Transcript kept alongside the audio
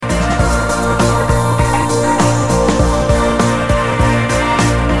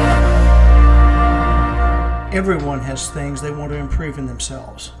Everyone has things they want to improve in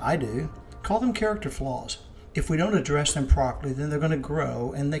themselves. I do. Call them character flaws. If we don't address them properly, then they're going to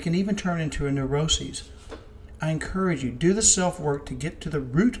grow and they can even turn into a neuroses. I encourage you, do the self-work to get to the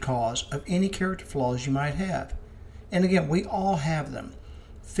root cause of any character flaws you might have. And again, we all have them.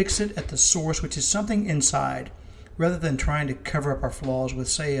 Fix it at the source, which is something inside, rather than trying to cover up our flaws with,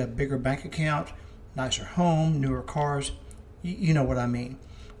 say, a bigger bank account, nicer home, newer cars. You know what I mean.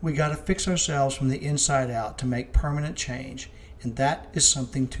 We got to fix ourselves from the inside out to make permanent change, and that is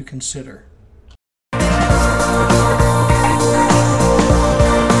something to consider.